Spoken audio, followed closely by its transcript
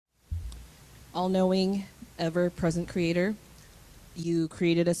All-knowing, ever-present Creator, you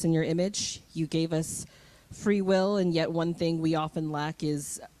created us in your image. You gave us free will, and yet one thing we often lack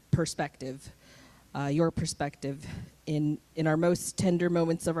is perspective, your perspective. In our most tender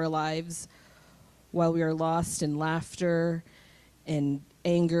moments of our lives, while we are lost in laughter and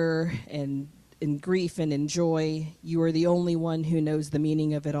anger and in grief and in joy, you are the only one who knows the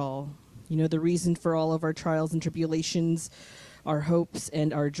meaning of it all. You know the reason for all of our trials and tribulations, our hopes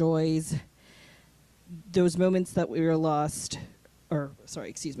and our joys. Those moments that we were lost, in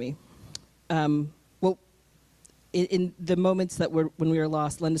the moments that when we were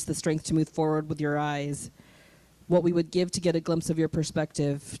lost, lend us the strength to move forward with your eyes. What we would give to get a glimpse of your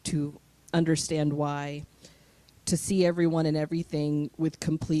perspective, to understand why, to see everyone and everything with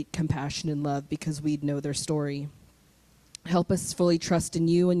complete compassion and love because we'd know their story. Help us fully trust in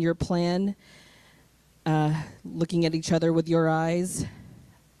you and your plan, looking at each other with your eyes.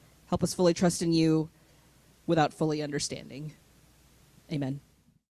 Help us fully trust in you without fully understanding. Amen.